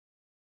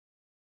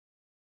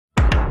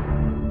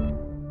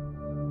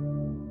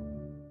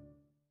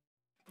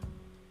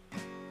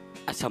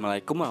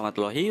Assalamualaikum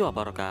warahmatullahi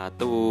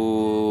wabarakatuh.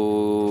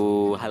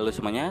 Halo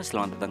semuanya,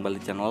 selamat datang kembali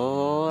di channel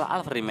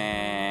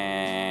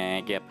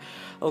Alfrimek. Yep.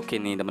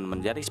 Oke nih teman-teman,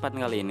 jadi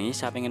kesempatan kali ini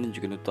saya ingin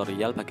nunjukin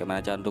tutorial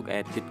bagaimana cara untuk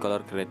edit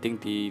color grading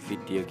di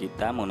video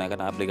kita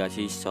menggunakan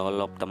aplikasi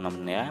Soloop,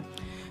 teman-teman ya.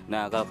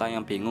 Nah, kalau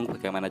kalian bingung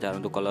bagaimana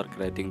cara untuk color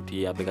grading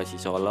di aplikasi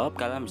Soloop,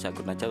 kalian bisa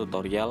ikutin aja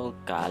tutorial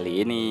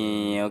kali ini.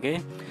 Oke.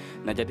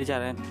 Nah,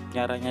 jadi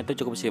caranya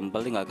itu cukup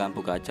simpel, tinggal kalian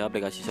buka aja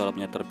aplikasi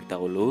Soloopnya terlebih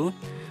dahulu.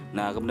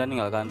 Nah, kemudian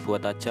tinggal kalian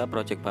buat aja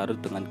project baru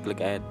dengan klik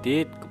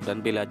edit,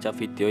 kemudian pilih aja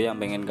video yang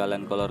pengen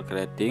kalian color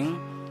grading.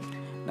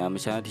 Nah,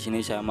 misalnya di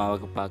sini saya mau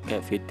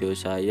pakai video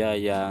saya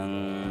yang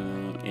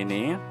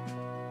ini.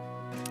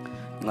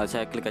 Tinggal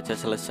saya klik aja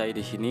selesai di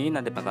sini,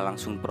 nanti bakal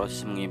langsung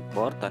proses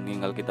mengimpor dan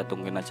tinggal kita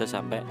tungguin aja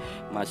sampai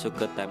masuk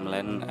ke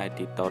timeline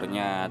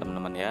editornya,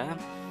 teman-teman ya.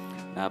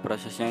 Nah,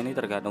 prosesnya ini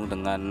tergantung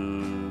dengan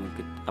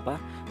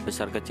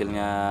besar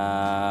kecilnya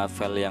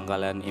file yang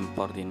kalian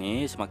import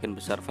ini. Semakin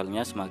besar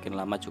filenya, semakin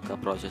lama juga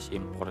proses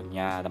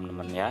impornya,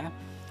 teman-teman ya.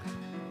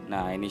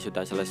 Nah, ini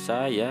sudah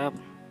selesai ya.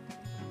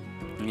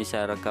 Ini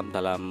saya rekam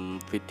dalam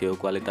video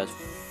kualitas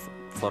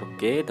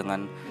 4K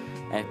dengan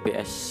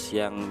FPS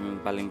yang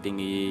paling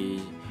tinggi,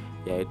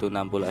 yaitu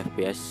 60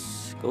 fps.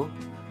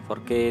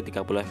 4K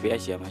 30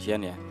 fps ya Mas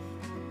Yan ya.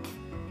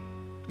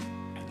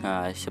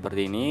 Nah,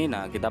 seperti ini.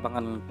 Nah, kita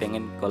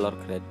pengen color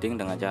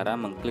grading dengan cara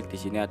mengklik di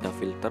sini ada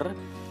filter.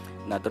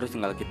 Nah, terus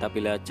tinggal kita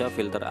pilih aja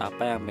filter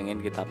apa yang pengen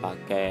kita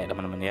pakai,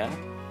 teman-teman ya.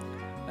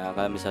 Nah,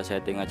 kalian bisa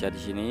setting aja di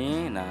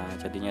sini. Nah,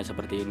 jadinya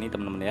seperti ini,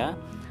 teman-teman ya.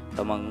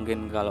 Atau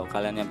mungkin kalau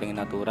kalian yang pengen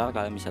natural,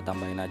 kalian bisa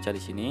tambahin aja di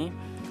sini.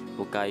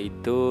 Buka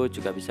itu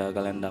juga bisa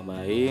kalian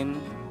tambahin.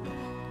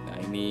 Nah,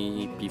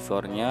 ini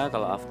before-nya,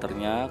 kalau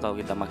after-nya kalau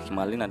kita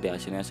maksimalin nanti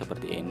hasilnya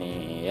seperti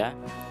ini ya.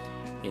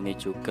 Ini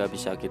juga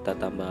bisa kita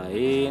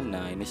tambahin.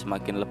 Nah, ini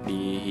semakin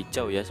lebih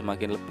hijau ya,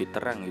 semakin lebih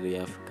terang gitu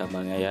ya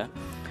gambarnya ya.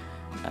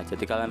 Nah, jadi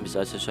kalian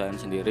bisa sesuaikan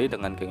sendiri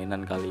dengan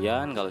keinginan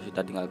kalian. Kalau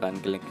sudah tinggal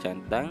kalian klik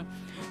centang.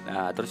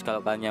 Nah, terus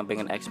kalau kalian yang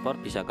pengen ekspor,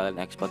 bisa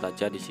kalian ekspor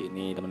aja di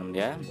sini, teman-teman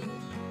ya.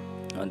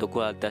 Untuk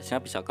kualitasnya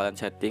bisa kalian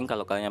setting.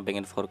 Kalau kalian yang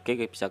pengen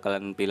 4K, bisa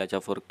kalian pilih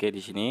aja 4K di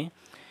sini.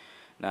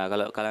 Nah,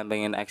 kalau kalian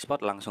pengen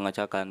ekspor, langsung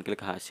aja kalian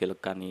klik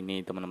hasilkan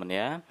ini, teman-teman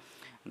ya.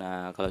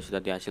 Nah, kalau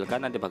sudah dihasilkan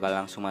nanti bakal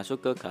langsung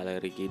masuk ke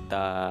galeri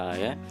kita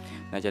ya.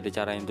 Nah, jadi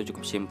cara itu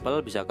cukup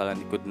simple, bisa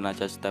kalian ikutin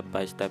aja step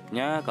by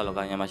stepnya. Kalau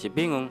kalian masih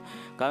bingung,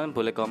 kalian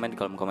boleh komen di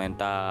kolom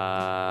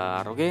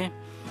komentar. Oke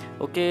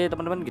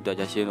teman-teman, gitu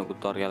aja sih untuk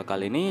tutorial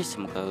kali ini.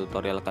 Semoga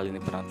tutorial kali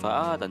ini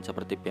bermanfaat, dan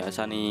seperti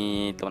biasa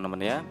nih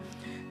teman-teman ya,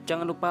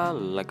 jangan lupa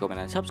like,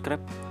 comment, dan subscribe.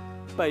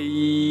 Bye,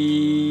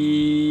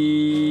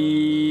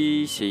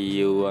 see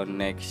you on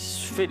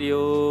next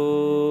video.